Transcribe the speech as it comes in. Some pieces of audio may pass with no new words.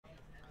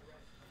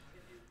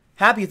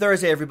Happy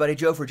Thursday, everybody.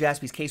 Joe for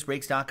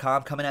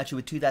JaspysCaseBreaks.com coming at you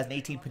with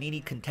 2018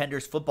 Panini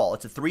Contenders Football.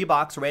 It's a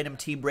 3-box random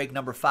team break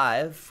number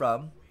 5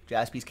 from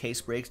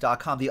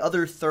JaspysCaseBreaks.com. The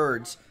other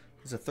thirds,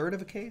 is a third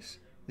of a case?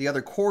 The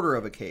other quarter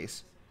of a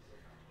case.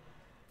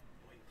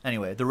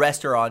 Anyway, the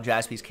rest are on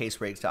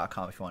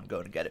JaspysCaseBreaks.com if you want to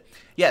go and get it.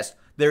 Yes,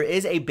 there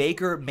is a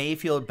Baker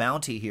Mayfield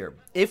bounty here.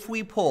 If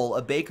we pull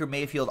a Baker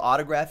Mayfield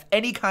autograph,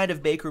 any kind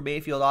of Baker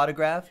Mayfield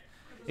autograph,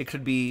 it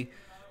could be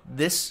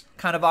this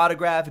kind of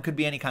autograph, it could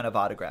be any kind of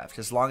autograph,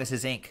 as long as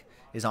his ink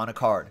is on a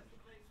card.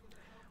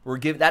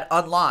 That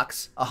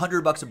unlocks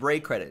 $100 of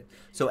break credit.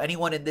 So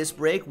anyone in this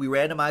break, we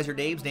randomize your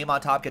names, name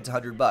on top gets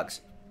 $100.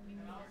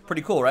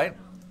 Pretty cool, right?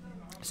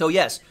 So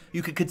yes,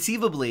 you could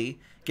conceivably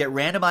get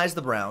randomized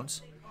the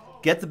Browns,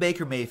 get the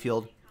Baker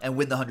Mayfield, and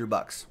win the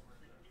 $100.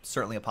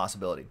 Certainly a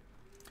possibility.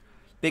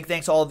 Big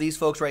thanks to all of these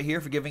folks right here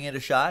for giving it a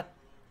shot.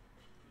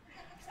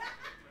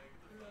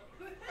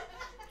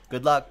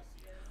 Good luck.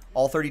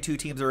 All 32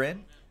 teams are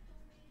in.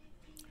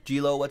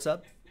 G-Lo, what's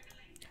up?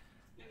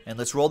 And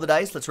let's roll the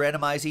dice. Let's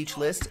randomize each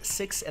list.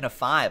 6 and a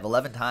 5,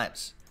 11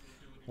 times.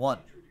 1,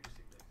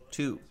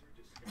 2,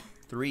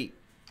 3,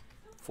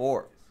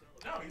 4,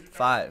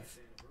 5,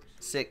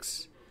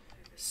 6,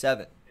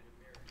 7,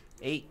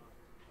 8,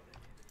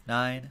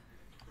 9,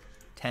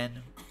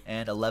 10,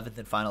 and 11th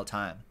and final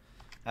time.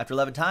 After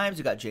 11 times,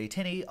 you got Jay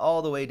Tinney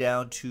all the way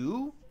down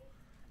to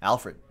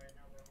Alfred.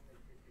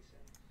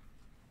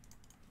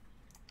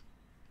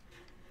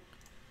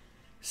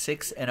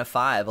 6 and a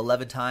 5,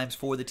 11 times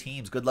for the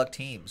teams. Good luck,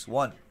 teams.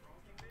 1,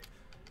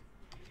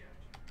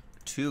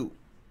 2,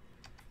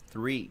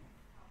 3,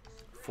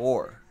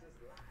 4,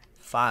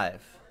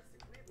 5,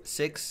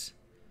 6,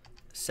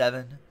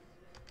 7,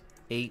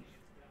 8,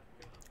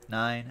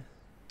 9,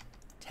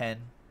 10,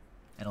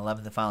 and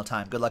 11th and final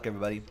time. Good luck,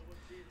 everybody.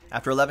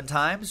 After 11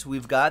 times,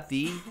 we've got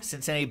the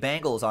Cincinnati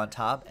Bengals on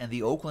top and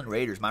the Oakland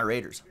Raiders, my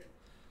Raiders,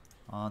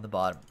 on the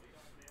bottom.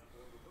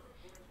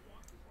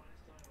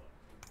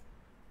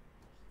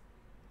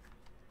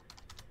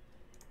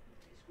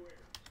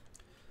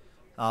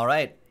 All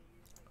right.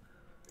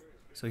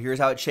 So here's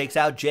how it shakes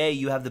out. Jay,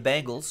 you have the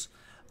Bengals.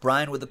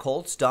 Brian with the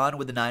Colts. Don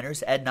with the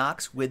Niners. Ed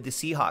Knox with the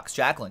Seahawks.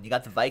 Jacqueline, you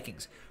got the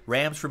Vikings.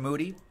 Rams for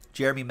Moody.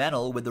 Jeremy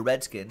Mennel with the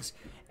Redskins.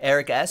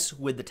 Eric S.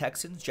 with the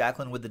Texans.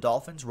 Jacqueline with the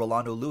Dolphins.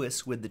 Rolando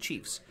Lewis with the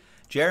Chiefs.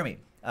 Jeremy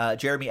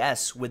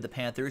S. with the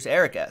Panthers.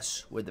 Eric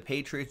S. with the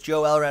Patriots.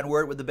 Joe Elran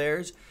Wirt with the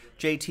Bears.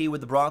 JT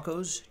with the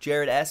Broncos.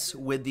 Jared S.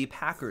 with the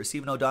Packers.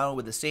 Stephen O'Donnell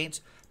with the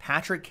Saints.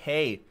 Patrick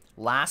K.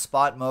 Last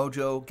spot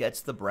mojo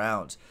gets the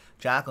Browns.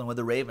 Jacqueline with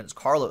the Ravens.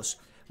 Carlos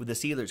with the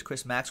Steelers.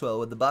 Chris Maxwell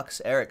with the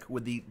Bucks. Eric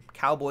with the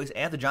Cowboys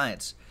and the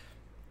Giants.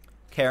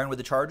 Karen with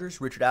the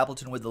Chargers. Richard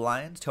Appleton with the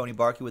Lions. Tony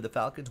Barkey with the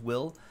Falcons.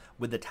 Will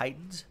with the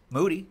Titans.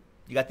 Moody,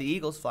 you got the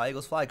Eagles. Fly,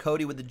 Eagles, fly.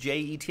 Cody with the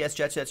Jets,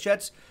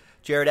 Jets.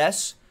 Jared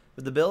S.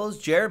 with the Bills.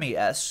 Jeremy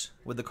S.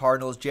 with the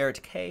Cardinals.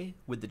 Jarrett K.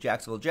 with the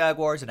Jacksonville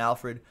Jaguars. And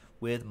Alfred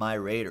with my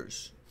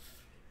Raiders.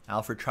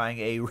 Alfred trying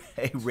a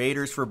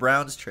Raiders for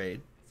Browns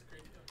trade.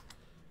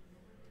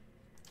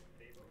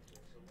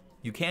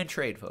 You can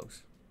trade,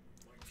 folks,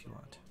 if you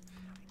want.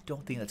 I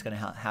don't think that's going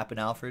to happen,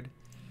 Alfred.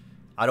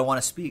 I don't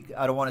want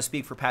to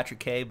speak for Patrick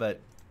K,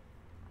 but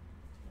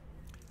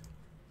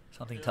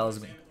something tells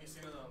me.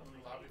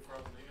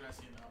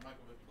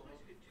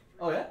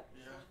 Oh yeah? Yeah.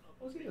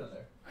 What's he doing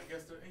there? I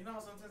guess you know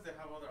sometimes they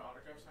have other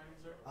autograph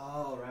signings there.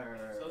 Oh right.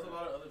 So there's a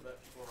lot of other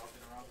people hopping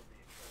around.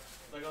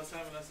 Like I was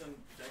having us and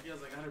Jackie, I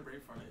was like, I had a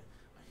break from it.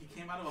 He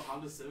came out of a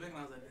Honda Civic, and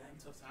I was like, damn,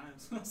 tough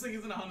times. I was like,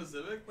 he's in a Honda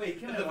Civic. Wait, he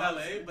came out the of a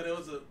valet, but it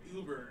was a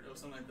Uber or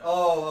something like that.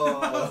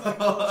 Oh. I was like,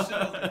 oh shit.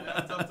 I was like,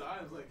 damn, tough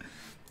times. Like,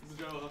 this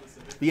is a Honda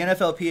Civic. The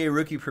NFLPA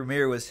rookie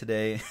premiere was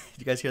today. Did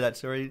you guys hear that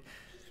story?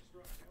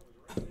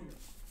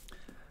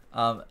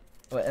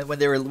 When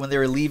they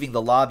were leaving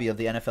the lobby of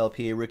the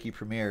NFLPA rookie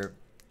premiere,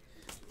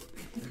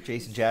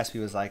 Jason Jaspy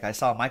was like, I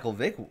saw Michael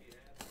Vick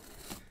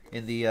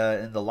in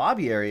the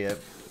lobby area.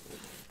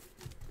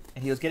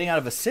 And he was getting out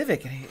of a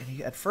Civic, and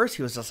he at first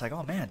he was just like,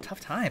 "Oh man,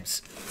 tough times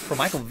for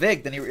Michael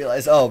Vick." Then he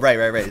realized, "Oh, right,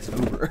 it's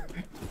an Uber."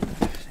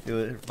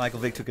 Michael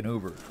Vick took an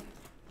Uber.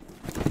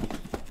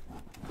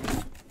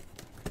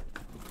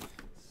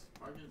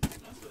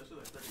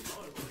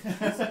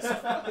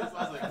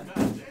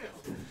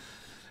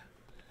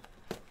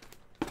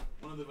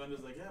 One of the vendors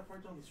like, "Yeah,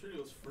 parked on the street.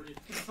 It was free."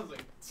 I was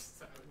like,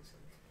 savage.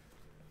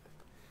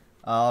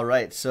 All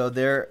right, so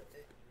there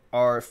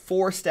are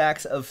 4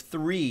 stacks of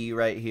 3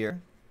 right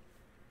here.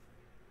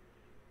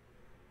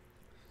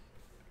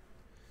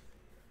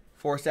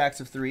 4 stacks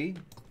of 3.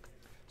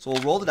 So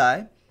we'll roll the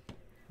die.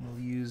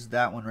 We'll use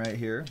that one right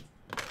here.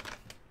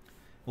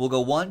 We'll go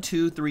 1,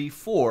 2, 3,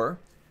 4.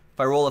 If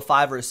I roll a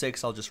 5 or a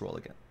 6, I'll just roll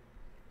again.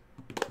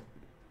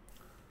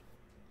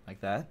 Like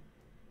that.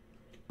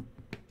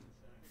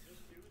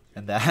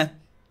 And that.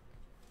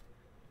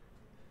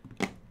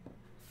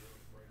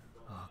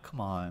 Oh, come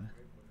on.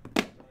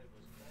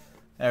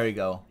 There we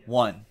go.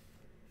 1.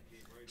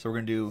 So we're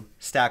going to do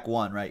stack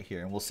 1 right here,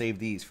 and we'll save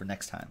these for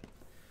next time.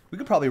 We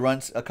could probably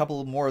run a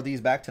couple more of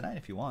these back tonight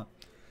if you want.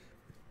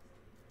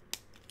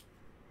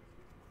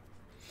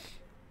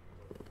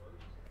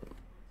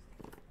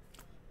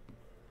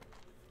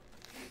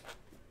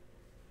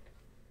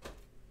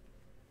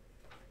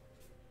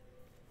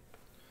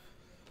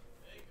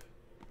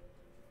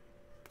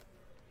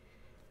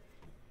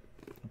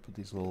 with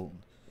these little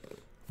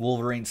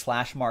Wolverine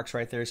slash marks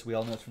right there, so we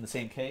all know it's from the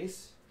same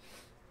case.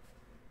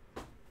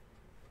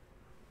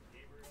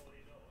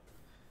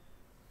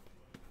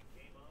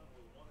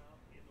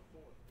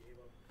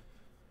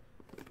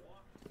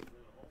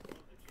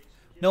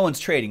 No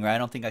one's trading, right? I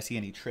don't think I see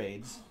any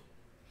trades.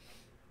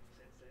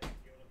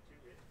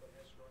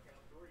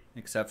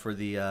 Except for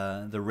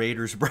the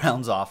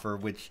Raiders-Browns offer,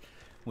 which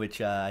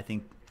I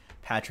think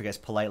Patrick has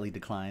politely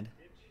declined.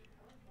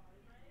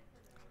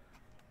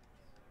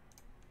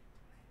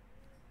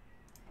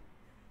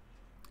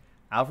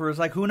 Alfred was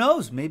like, "Who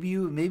knows? Maybe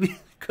you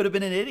could have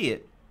been an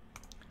idiot."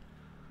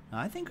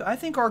 I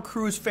think our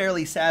crew's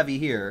fairly savvy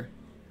here.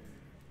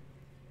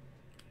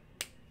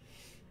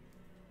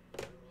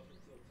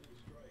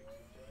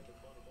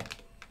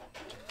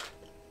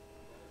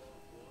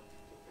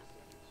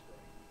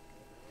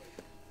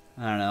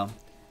 I don't know.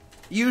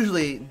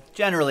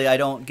 Generally, I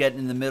don't get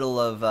in the middle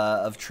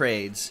of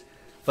trades.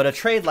 But a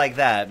trade like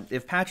that,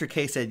 if Patrick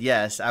K said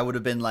yes, I would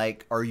have been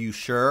like, "Are you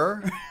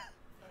sure?"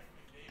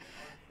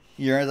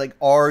 You're like,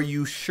 "Are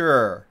you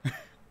sure?"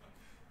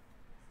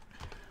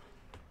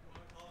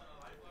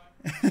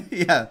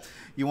 Yeah.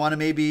 You want to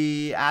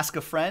maybe ask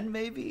a friend,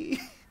 maybe?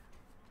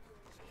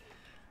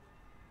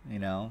 You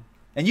know?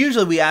 And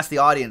usually we ask the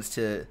audience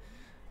to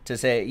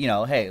say, you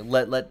know, hey,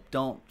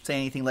 don't say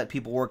anything, let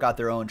people work out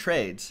their own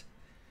trades.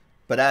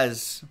 But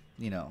as,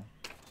 you know,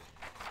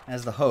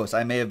 as the host,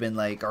 I may have been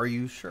like, "Are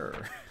you sure?"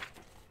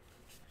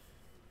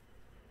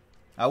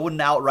 I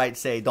wouldn't outright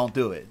say, "Don't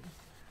do it."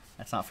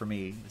 That's not for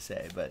me to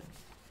say, but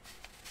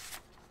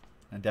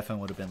I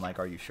definitely would have been like,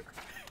 "Are you sure?"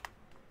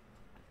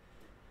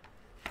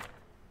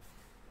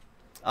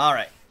 All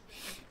right.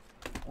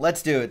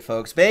 Let's do it,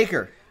 folks.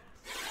 Baker.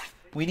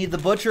 We need the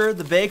butcher,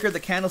 the baker, the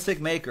candlestick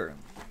maker.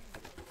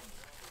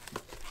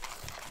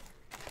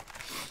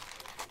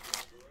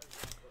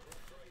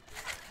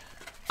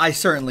 I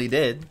certainly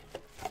did.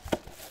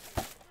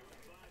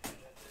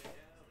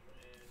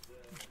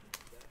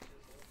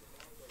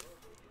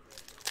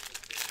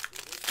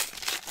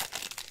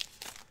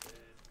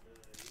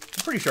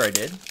 I'm pretty sure I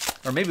did.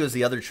 Or maybe it was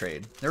the other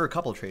trade. There were a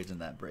couple trades in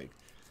that break.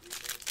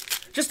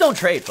 Just don't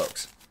trade,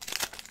 folks.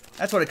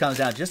 That's what it comes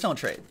down to. Just don't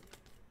trade.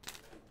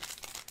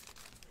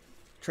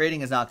 Trading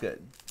is not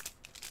good.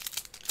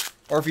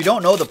 Or if you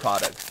don't know the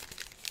product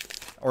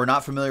or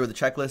not familiar with the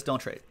checklist, don't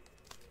trade.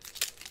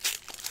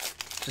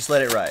 Just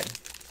let it ride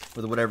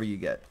with whatever you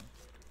get.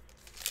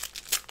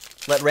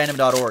 Let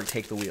random.org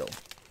take the wheel.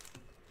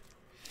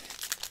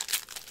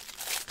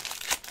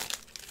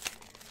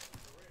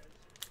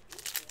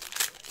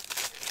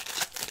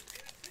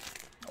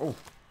 Oh.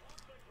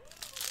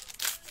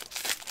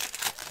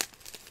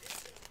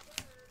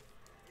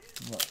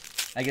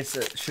 I guess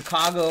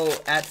Chicago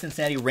at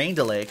Cincinnati rain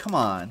delay. Come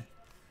on.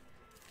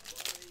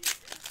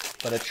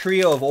 But a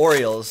trio of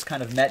Orioles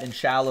kind of met in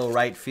shallow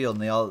right field,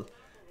 and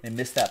they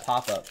missed that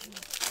pop-up.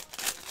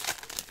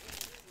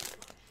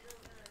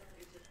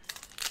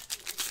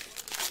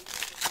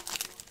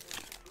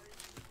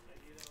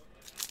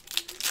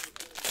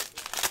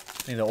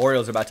 I think the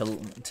Orioles are about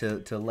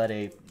to let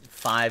a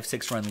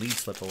 5-6 run lead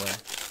slip away.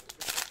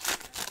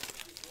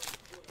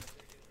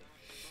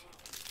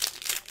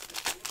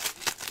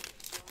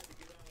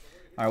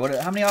 All right,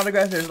 how many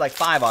autographs? There's like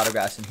 5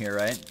 autographs in here,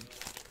 right?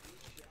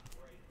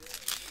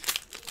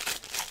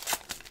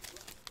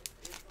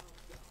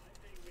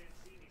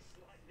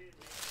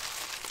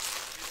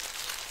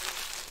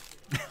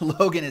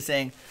 Logan is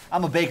saying,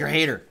 "I'm a Baker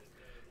hater."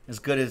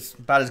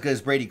 About as good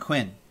as Brady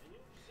Quinn.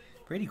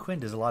 Brady Quinn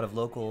does a lot of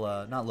local,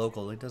 not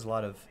local. He does a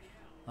lot of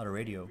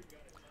radio.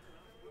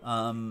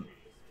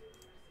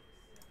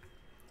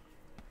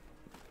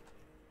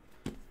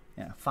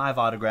 Yeah, 5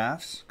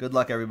 autographs. Good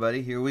luck,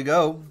 everybody. Here we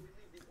go.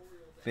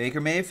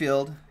 Baker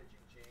Mayfield.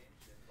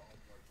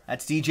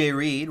 That's DJ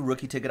Reed,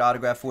 rookie ticket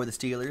autograph for the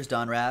Steelers.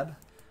 Don Rabb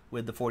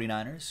with the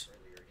 49ers.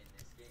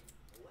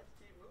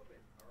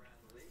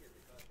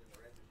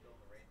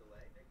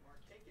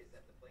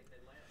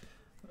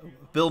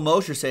 Bill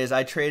Mosher says,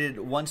 I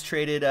once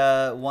traded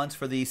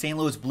for the St.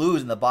 Louis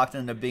Blues, and the box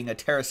ended up being a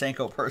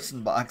Tarasenko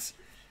person box.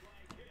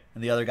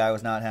 And the other guy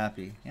was not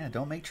happy. Yeah,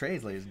 don't make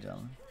trades, ladies and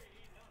gentlemen.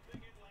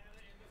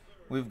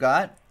 We've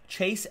got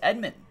Chase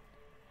Edmonds,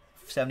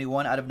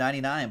 71 out of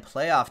 99,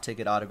 playoff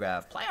ticket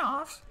autograph.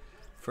 Playoffs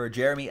for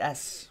Jeremy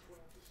S.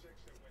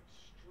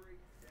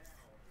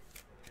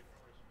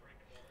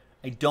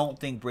 I don't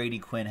think Brady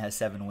Quinn has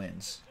 7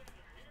 wins.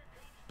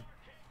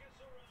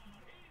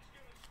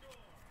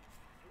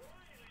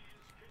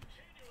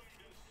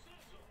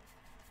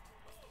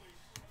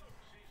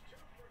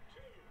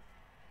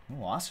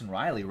 Ooh, Austin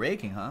Riley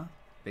raking, huh?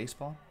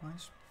 Baseball,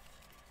 nice.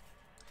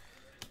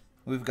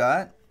 We've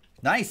got,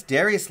 nice,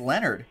 Darius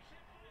Leonard.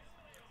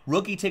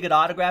 Rookie ticket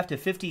autograph to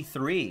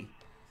 53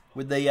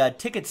 with the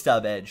ticket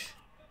stub edge.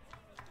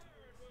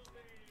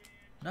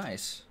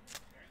 Nice.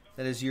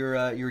 That is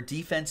your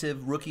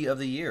defensive rookie of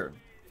the year.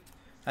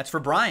 That's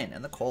for Brian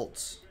and the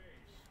Colts.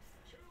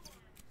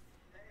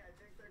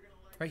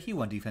 Right, he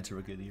won defensive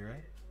rookie of the year,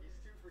 right?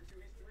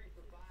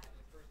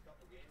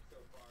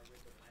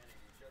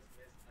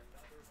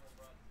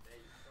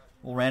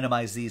 We'll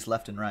randomize these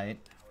left and right.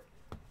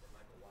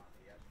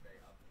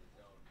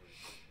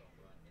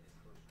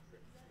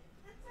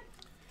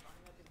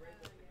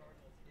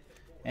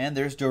 And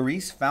there's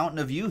Doris, Fountain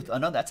of Youth. Oh,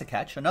 no, that's a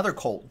catch. Another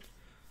Colt.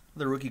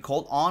 The rookie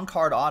Colt.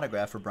 On-card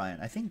autograph for Brian.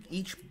 I think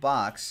each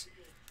box,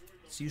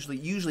 it's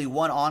usually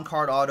one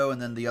on-card auto, and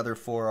then the other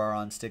 4 are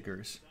on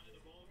stickers.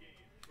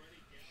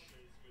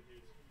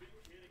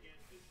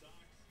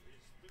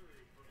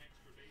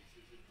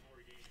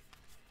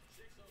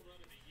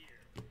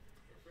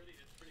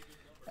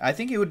 I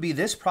think it would be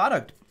this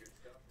product.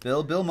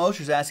 Bill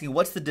Mosher's asking,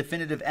 what's the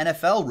definitive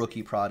NFL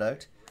rookie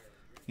product?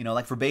 You know,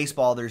 like for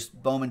baseball, there's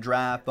Bowman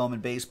Draft,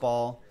 Bowman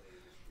Baseball.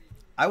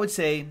 I would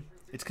say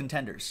it's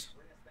Contenders.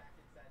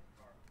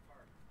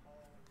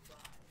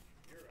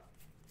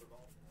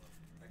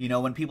 You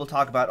know, when people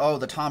talk about, oh,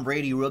 the Tom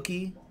Brady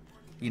rookie,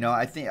 you know,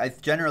 I think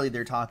generally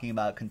they're talking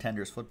about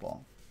Contenders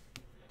football.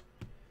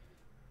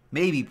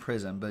 Maybe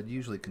Prism, but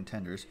usually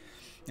Contenders.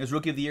 There's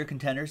Rookie of the Year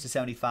Contenders to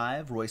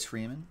 75, Royce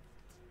Freeman.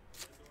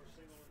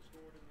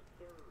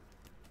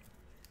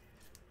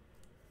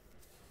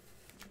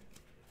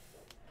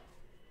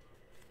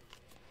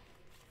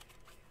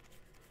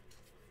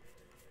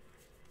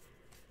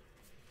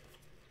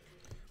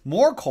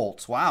 More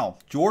Colts. Wow.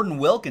 Jordan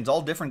Wilkins.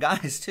 All different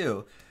guys,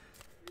 too.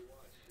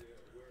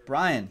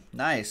 Brian.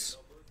 Nice.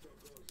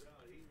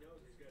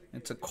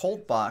 It's a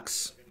Colt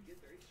box.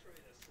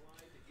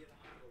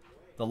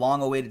 The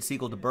long-awaited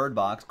sequel to Bird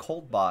Box.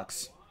 Colt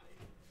box.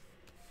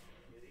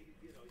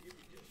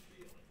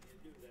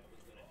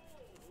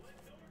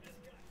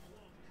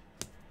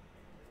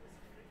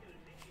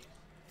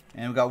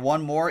 And we've got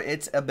one more.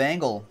 It's a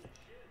Bengal.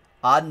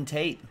 Auden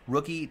Tate.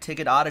 Rookie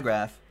ticket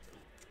autograph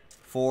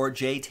for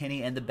Jay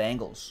Tinney and the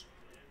Bengals.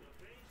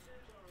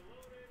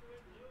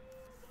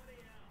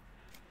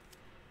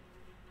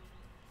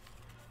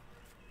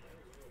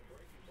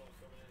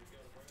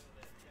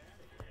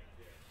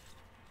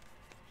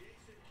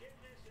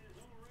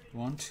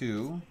 One,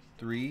 two,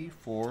 three,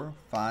 four,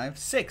 five,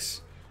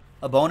 six.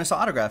 A bonus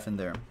autograph in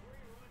there.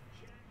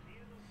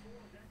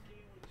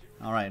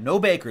 All right, no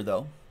Baker,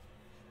 though.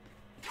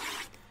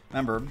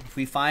 Remember, if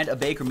we find a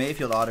Baker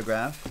Mayfield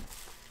autograph,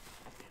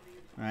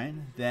 all right,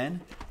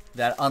 then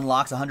that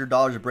unlocks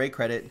 $100 of break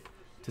credit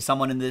to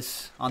someone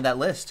on that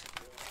list.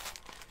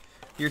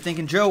 You're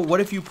thinking, Joe, what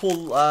if you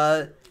pull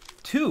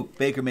 2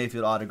 Baker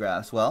Mayfield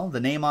autographs? Well, the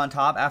name on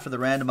top after the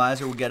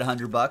randomizer would get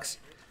 $100.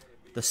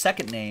 The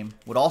second name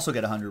would also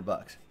get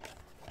 $100.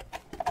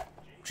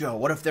 Joe,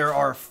 what if there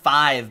are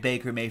 5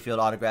 Baker Mayfield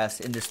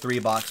autographs in this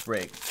 3-box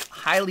break?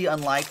 Highly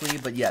unlikely,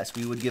 but yes,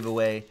 we would give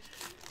away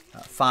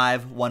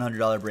 5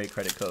 $100 break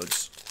credit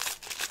codes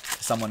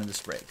to someone in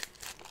this break.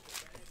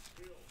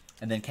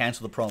 And then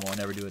cancel the promo and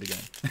never do it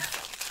again.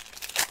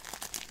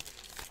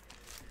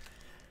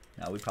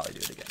 No, we'd probably do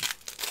it again.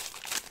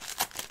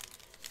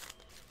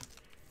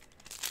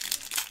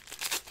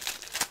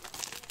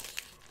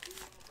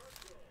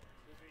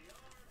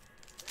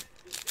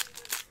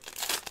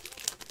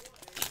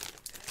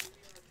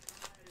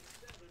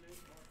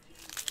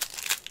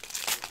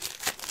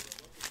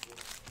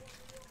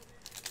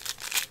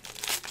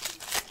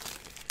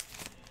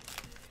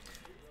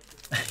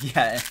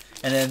 Yeah,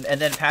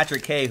 and then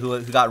Patrick K, who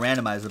got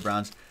randomized the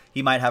Browns,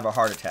 he might have a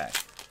heart attack.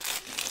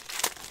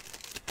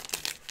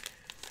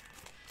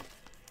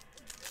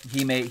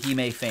 He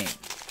may faint.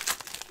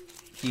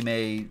 He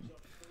may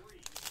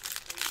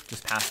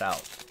just pass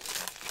out.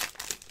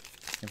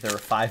 If there were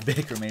 5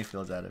 Baker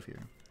Mayfields out of here,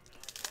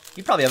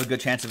 he'd probably have a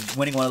good chance of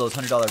winning one of those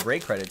 $100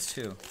 break credits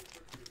too.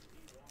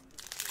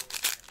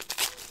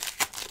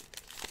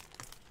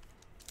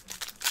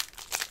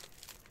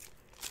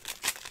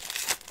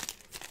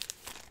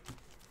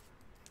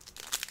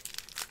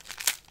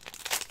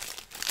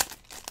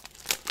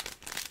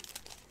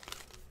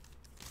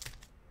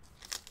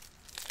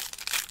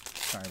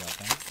 Sorry about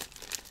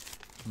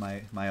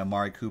that. My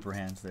Amari Cooper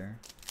hands there.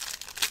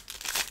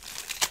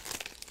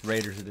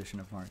 Raiders edition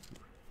of Amari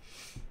Cooper.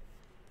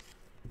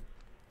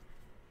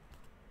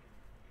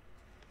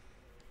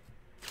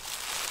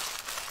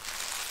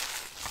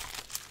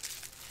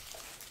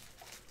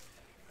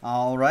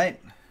 All right.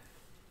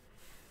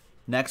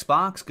 Next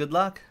box. Good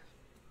luck.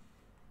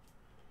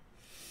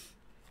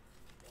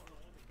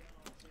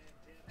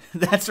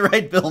 That's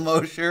right, Bill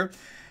Mosher.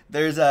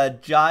 There's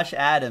Josh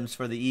Adams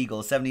for the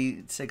Eagles,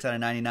 76 out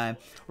of 99.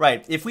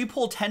 Right, if we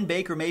pull 10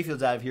 Baker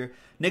Mayfields out of here,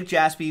 Nick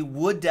Jaspy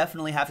would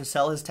definitely have to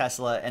sell his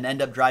Tesla and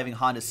end up driving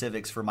Honda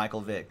Civics for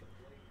Michael Vick.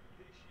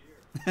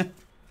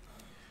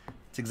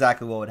 It's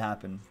exactly what would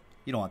happen.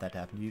 You don't want that to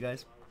happen to you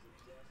guys.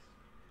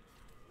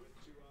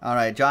 All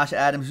right, Josh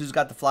Adams, who's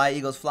got the fly?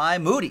 Eagles fly.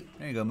 Moody.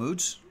 There you go,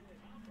 Moods.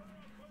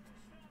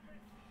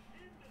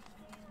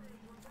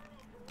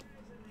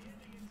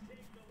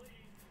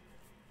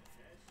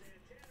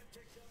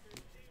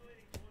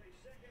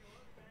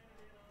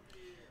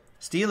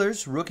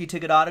 Steelers, rookie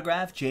ticket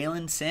autograph,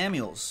 Jalen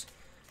Samuels.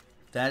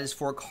 That is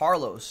for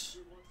Carlos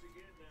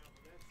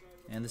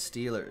and the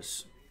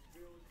Steelers.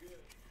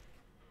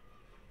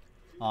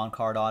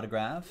 On-card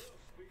autograph.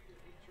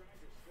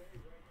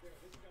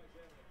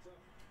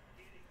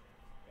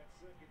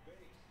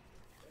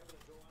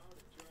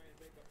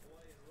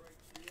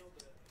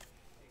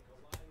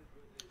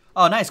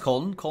 Oh, nice,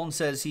 Colton. Colton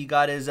says he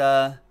got his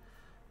Tom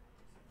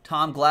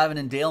Glavine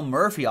and Dale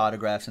Murphy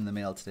autographs in the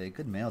mail today.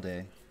 Good mail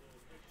day.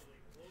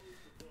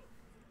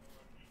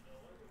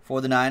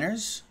 For the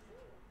Niners,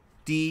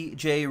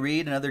 DJ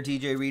Reed, another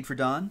DJ Reed for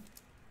Don.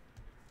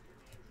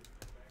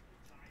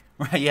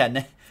 Right,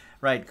 yeah,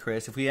 right,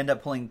 Chris. If we end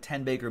up pulling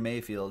 10 Baker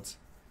Mayfields,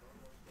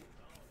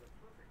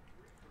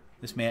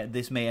 this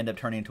may end up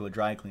turning into a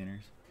dry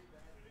cleaners,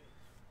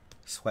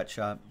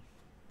 sweatshop,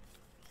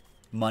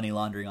 money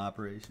laundering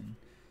operation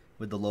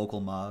with the local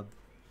mob.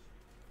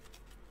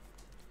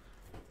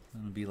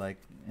 It'll be like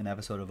an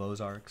episode of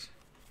Ozarks.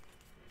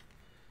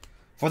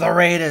 For the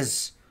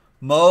Raiders,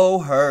 Mo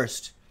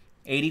Hurst.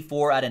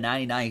 84 out of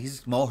 99.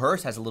 Mo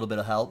Hurst has a little bit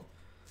of help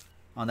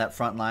on that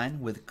front line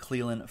with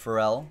Cleveland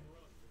Farrell.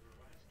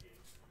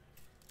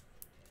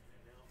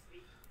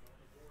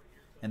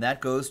 And that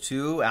goes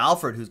to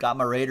Alfred, who's got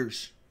my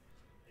Raiders.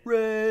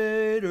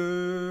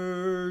 Raiders.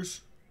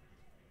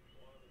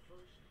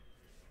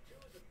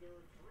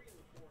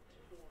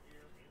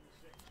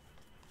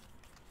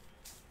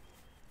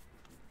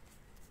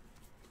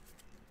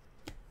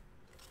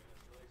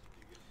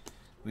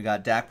 We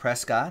got Dak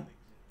Prescott.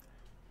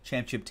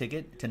 Championship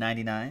ticket to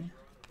 99.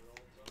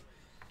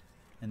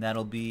 And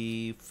that'll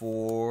be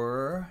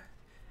for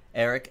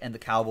Eric and the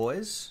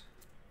Cowboys.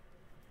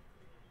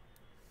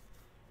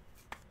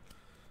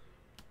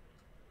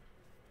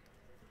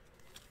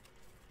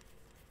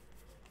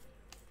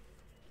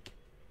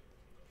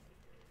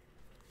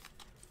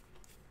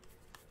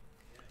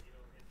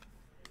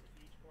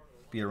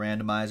 Be a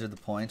randomizer, the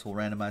points. We'll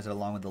randomize it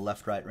along with the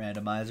left-right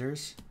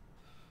randomizers.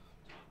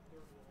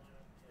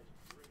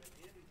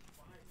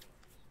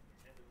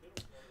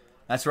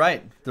 That's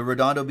right. The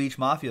Redondo Beach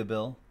Mafia,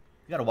 Bill.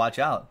 You got to watch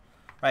out.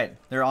 Right.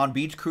 They're on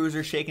beach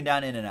cruisers shaking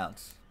down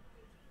in-and-outs.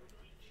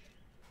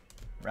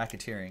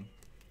 Racketeering.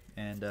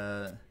 And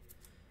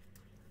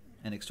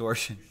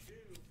extortion.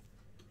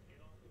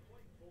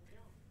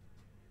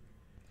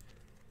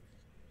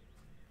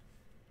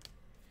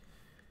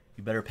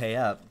 You better pay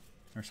up,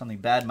 or something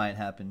bad might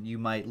happen. You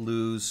might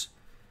lose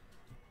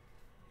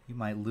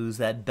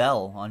that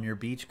bell on your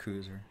beach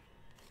cruiser.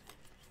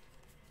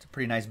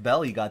 Pretty nice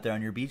bell you got there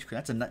on your beach cruiser.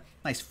 That's a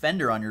nice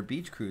fender on your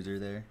beach cruiser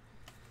there.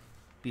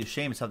 Be a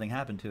shame if something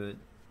happened to it.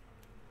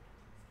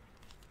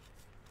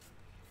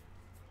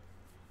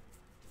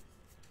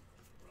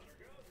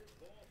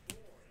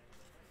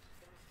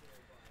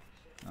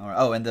 All right.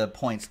 Oh, and the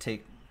points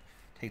take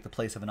the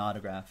place of an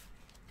autograph.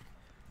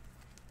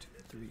 2,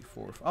 3,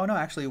 4. Oh no,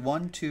 actually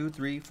 1, 2,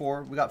 3,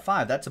 4. We got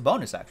 5. That's a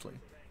bonus actually.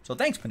 So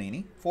thanks,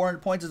 Panini.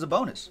 400 points is a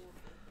bonus.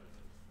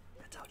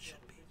 That's how it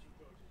should be.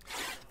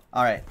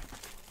 All right.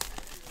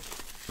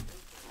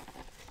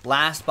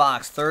 Last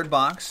box, third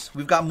box.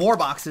 We've got more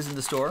boxes in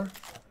the store.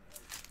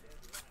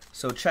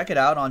 So check it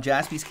out on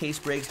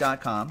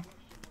jaspyscasebreaks.com.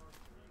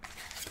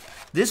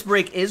 This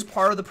break is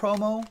part of the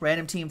promo,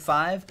 Random Team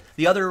 5.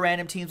 The other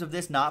random teams of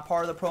this, not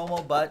part of the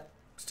promo, but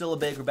still a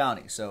bigger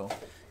bounty. So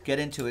get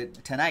into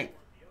it tonight.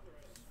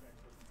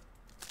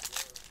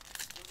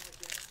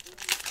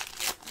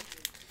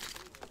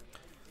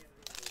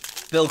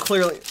 Bill,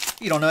 clearly,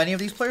 you don't know any of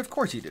these players? Of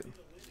course you do.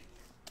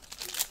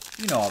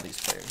 You know all these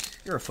players.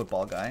 You're a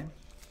football guy.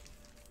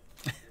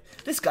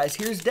 This guy's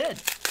here is dead.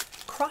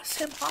 Cross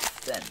him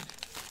off then.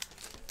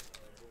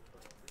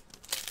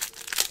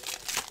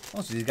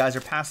 Most of these guys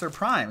are past their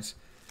primes.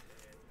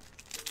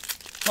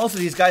 Most of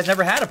these guys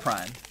never had a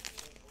prime.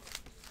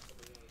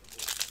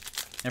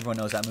 Everyone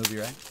knows that movie,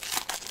 right?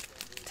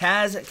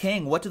 Taz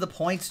King, what do the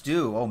points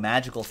do? Oh,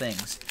 magical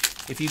things.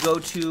 If you go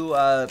to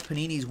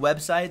Panini's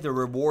website, the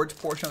rewards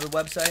portion of the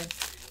website,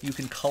 you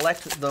can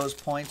collect those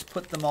points,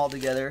 put them all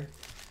together,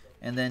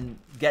 and then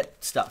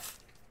get stuff.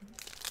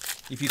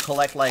 If you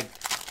collect like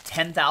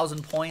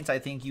 10,000 points, I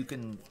think you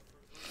can.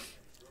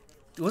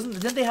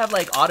 Didn't they have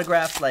like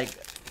autographed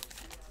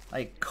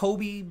like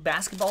Kobe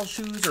basketball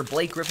shoes or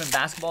Blake Griffin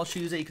basketball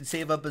shoes that you can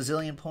save up a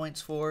zillion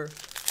points for?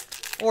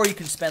 Or you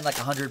can spend like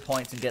 100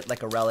 points and get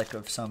like a relic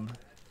of some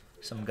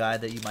guy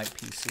that you might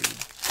PC.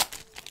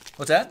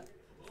 What's that?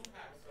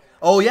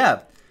 Oh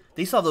yeah,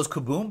 they still have those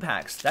Kaboom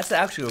packs. That's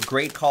actually a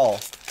great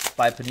call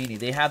by Panini.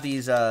 They have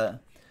these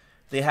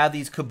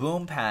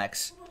Kaboom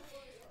packs.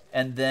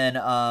 And then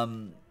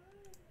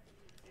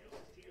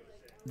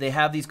they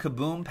have these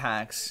Kaboom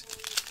packs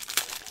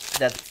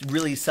that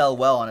really sell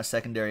well on a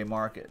secondary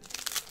market.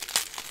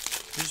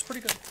 Which is pretty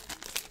good.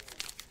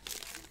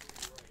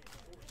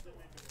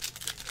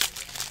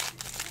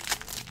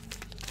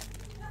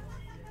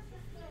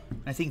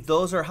 I think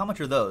those are, how much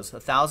are those?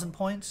 1,000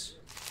 points?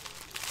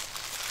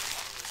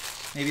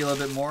 Maybe a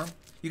little bit more.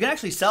 You can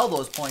actually sell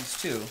those points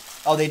too.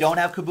 Oh, they don't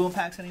have Kaboom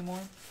packs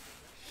anymore?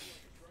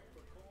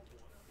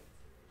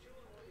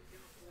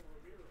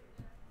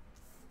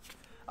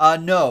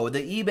 No,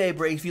 the eBay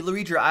break. If you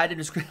read your item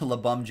description,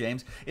 LaBum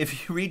James.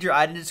 If you read your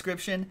item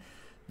description,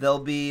 there'll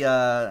be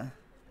the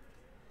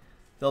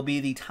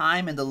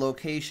time and the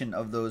location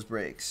of those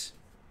breaks.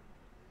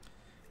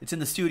 It's in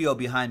the studio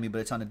behind me,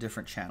 but it's on a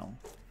different channel.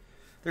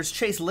 There's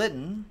Chase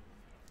Litton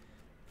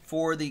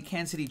for the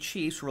Kansas City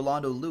Chiefs,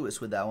 Rolando Lewis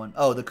with that one.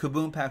 Oh, the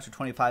Kaboom packs are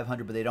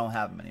 2,500, but they don't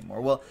have them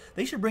anymore. Well,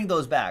 they should bring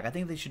those back. I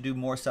think they should do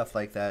more stuff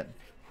like that.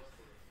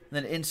 And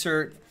then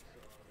insert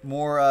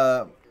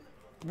more.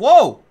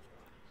 Whoa!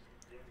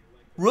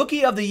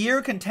 Rookie of the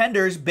Year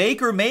contenders,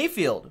 Baker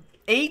Mayfield.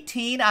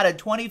 18 out of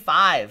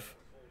 25.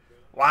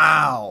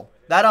 Wow.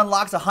 That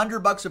unlocks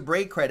 $100 of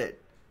break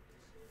credit.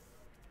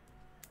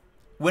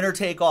 Winner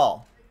take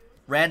all.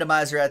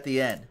 Randomizer at the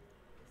end.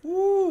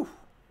 Woo!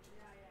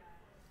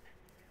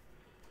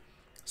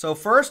 So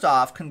first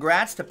off,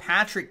 congrats to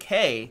Patrick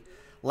K.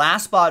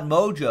 Last Spot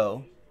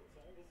Mojo.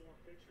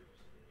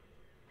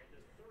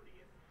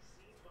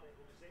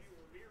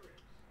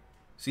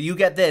 So you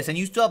get this, and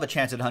you still have a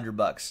chance at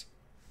 $100.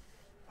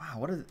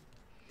 Wow,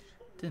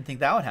 didn't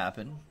think that would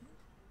happen.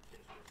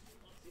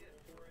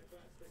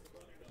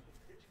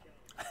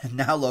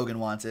 Now Logan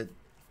wants it.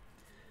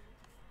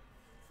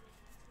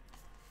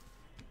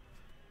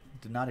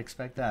 Did not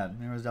expect that.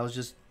 I was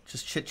just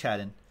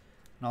chit-chatting.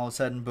 And all of a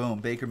sudden, boom,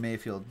 Baker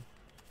Mayfield.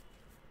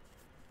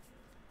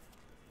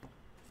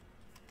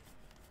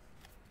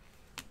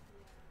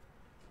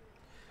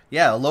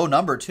 Yeah, a low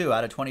number, too,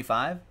 out of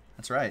 25.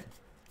 That's right.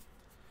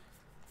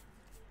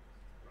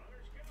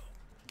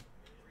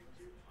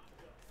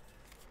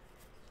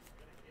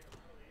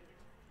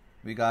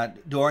 We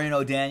got Dorian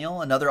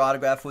O'Daniel, another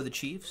autograph for the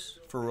Chiefs,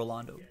 for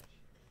Rolando.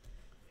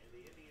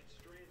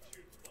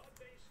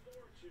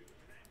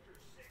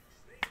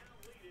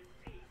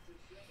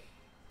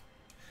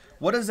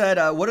 What is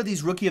that? What do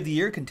these Rookie of the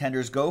Year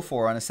contenders go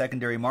for on a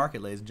secondary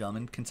market, ladies and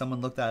gentlemen? Can someone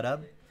look that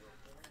up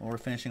while we're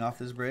finishing off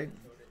this break?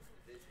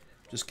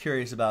 Just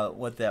curious about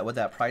what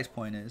that price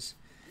point is.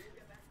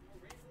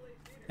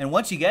 And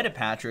once you get it,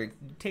 Patrick,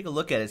 take a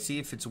look at it, see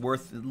if it's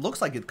worth. It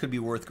looks like it could be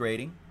worth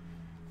grading.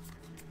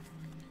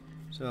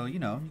 So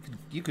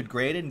you could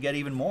grade it and get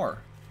even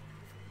more.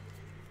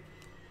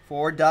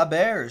 For Da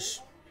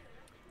Bears,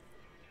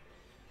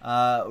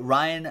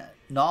 Ryan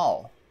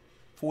Nall,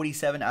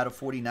 47 out of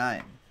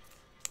 49.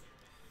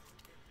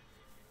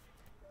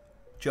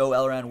 Joe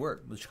Elran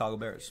Wirt with Chicago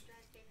Bears.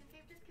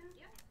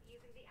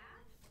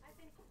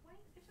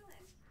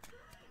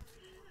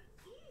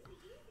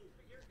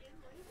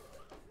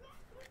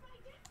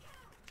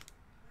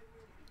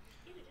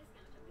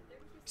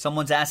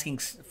 Someone's asking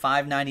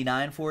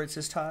 $5.99 for it,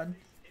 says Todd.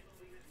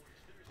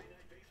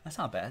 That's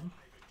not bad.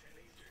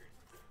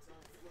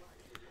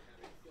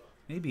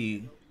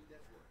 Maybe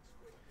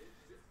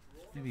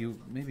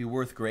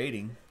worth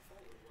grading.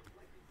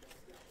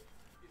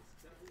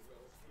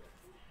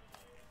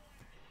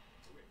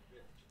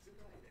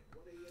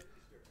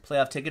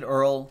 Playoff ticket,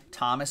 Earl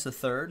Thomas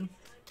III.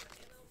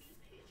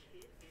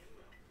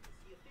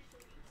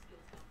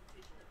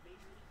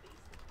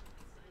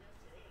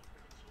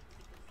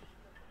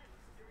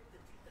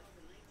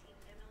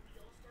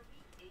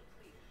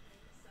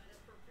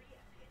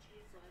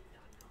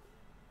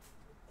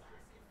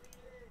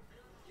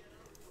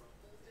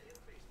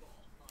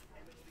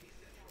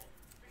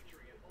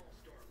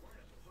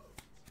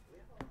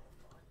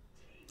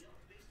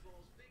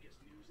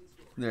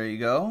 There you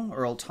go,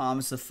 Earl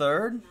Thomas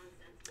III.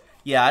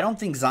 Yeah, I don't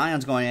think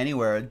Zion's going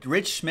anywhere.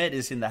 Rich Schmidt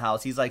is in the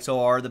house. He's like,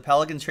 so are the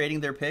Pelicans trading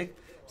their pick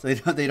so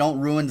they don't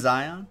ruin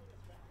Zion?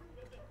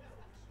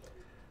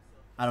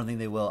 I don't think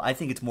they will. I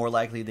think it's more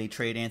likely they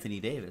trade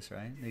Anthony Davis,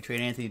 right? They trade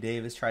Anthony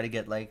Davis, try to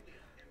get like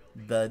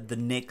the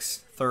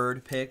Knicks'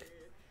 third pick,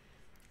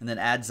 and then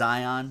add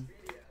Zion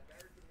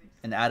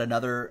and add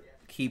another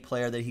key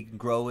player that he can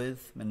grow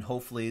with, and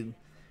hopefully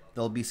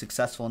they'll be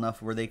successful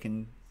enough where they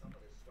can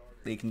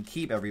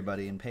keep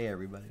everybody and pay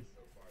everybody.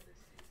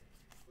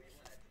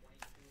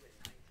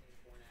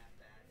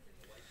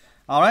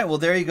 All right, well,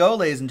 there you go,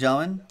 ladies and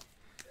gentlemen.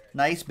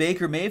 Nice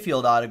Baker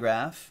Mayfield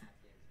autograph.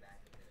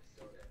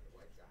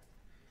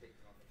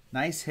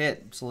 Nice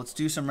hit. So let's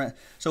do some.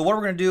 So what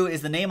we're going to do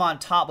is the name on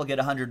top will get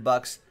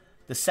 $100.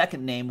 The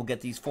second name will get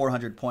these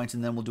 400 points,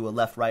 and then we'll do a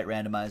left-right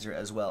randomizer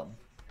as well.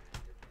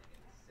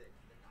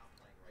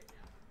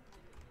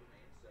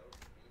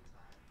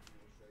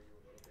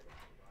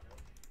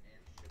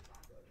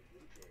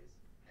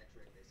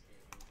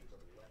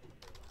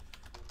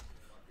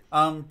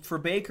 For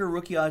Baker,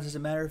 rookie odds, does it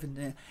matter if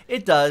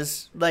it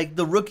does? Like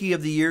the Rookie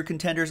of the Year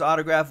contenders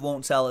autograph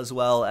won't sell as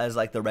well as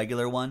like the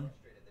regular one.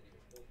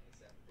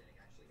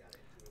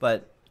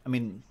 But I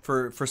mean,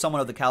 for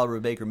someone of the caliber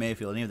of Baker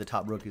Mayfield, any of the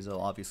top rookies, they'll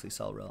obviously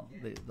sell well.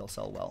 They'll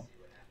sell well.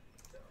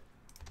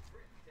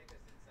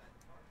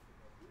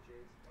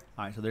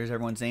 All right, so there's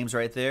everyone's names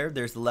right there.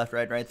 There's the left,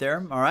 right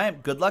there. All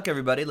right, good luck,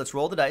 everybody. Let's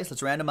roll the dice.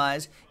 Let's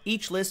randomize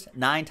each list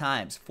 9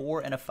 times,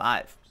 4 and a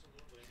 5.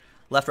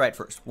 Left, right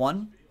first.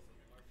 1,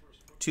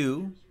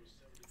 2,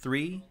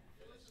 3,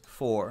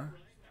 4,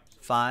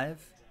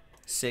 5,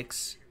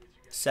 6,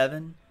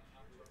 7,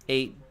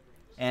 8,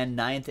 and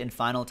 9th and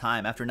final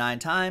time. After 9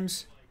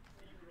 times,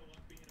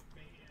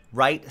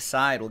 right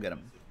side will get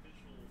them.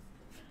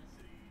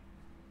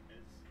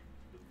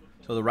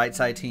 So the right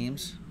side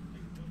teams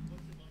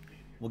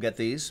will get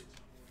these.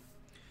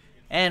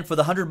 And for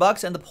the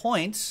 $100 and the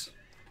points,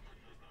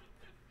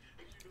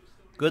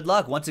 Good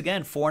luck. Once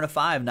again, 4 and a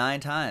 5, 9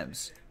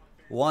 times.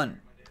 1,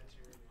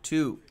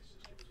 2,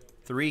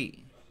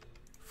 3,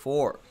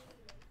 4,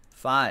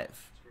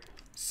 5,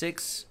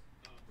 6,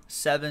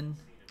 7,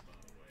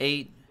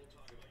 8,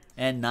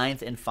 and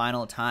 9th and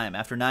final time.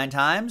 After 9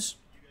 times,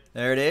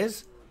 there it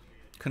is.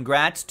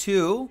 Congrats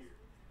to,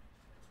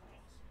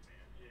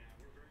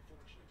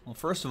 well,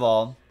 first of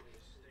all,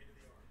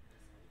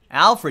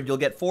 Alfred, you'll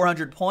get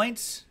 400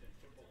 points.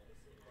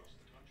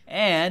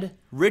 And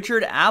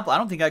Richard Apple, I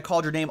don't think I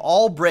called your name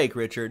all break,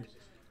 Richard.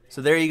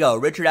 So there you go.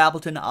 Richard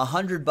Appleton,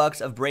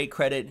 $100 of break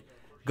credit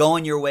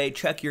going your way.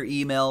 Check your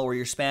email or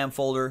your spam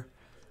folder.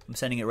 I'm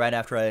sending it right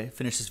after I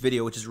finish this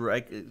video, which is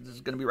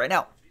going to be right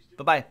now.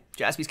 Bye-bye.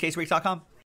 JaspysCaseBreaks.com.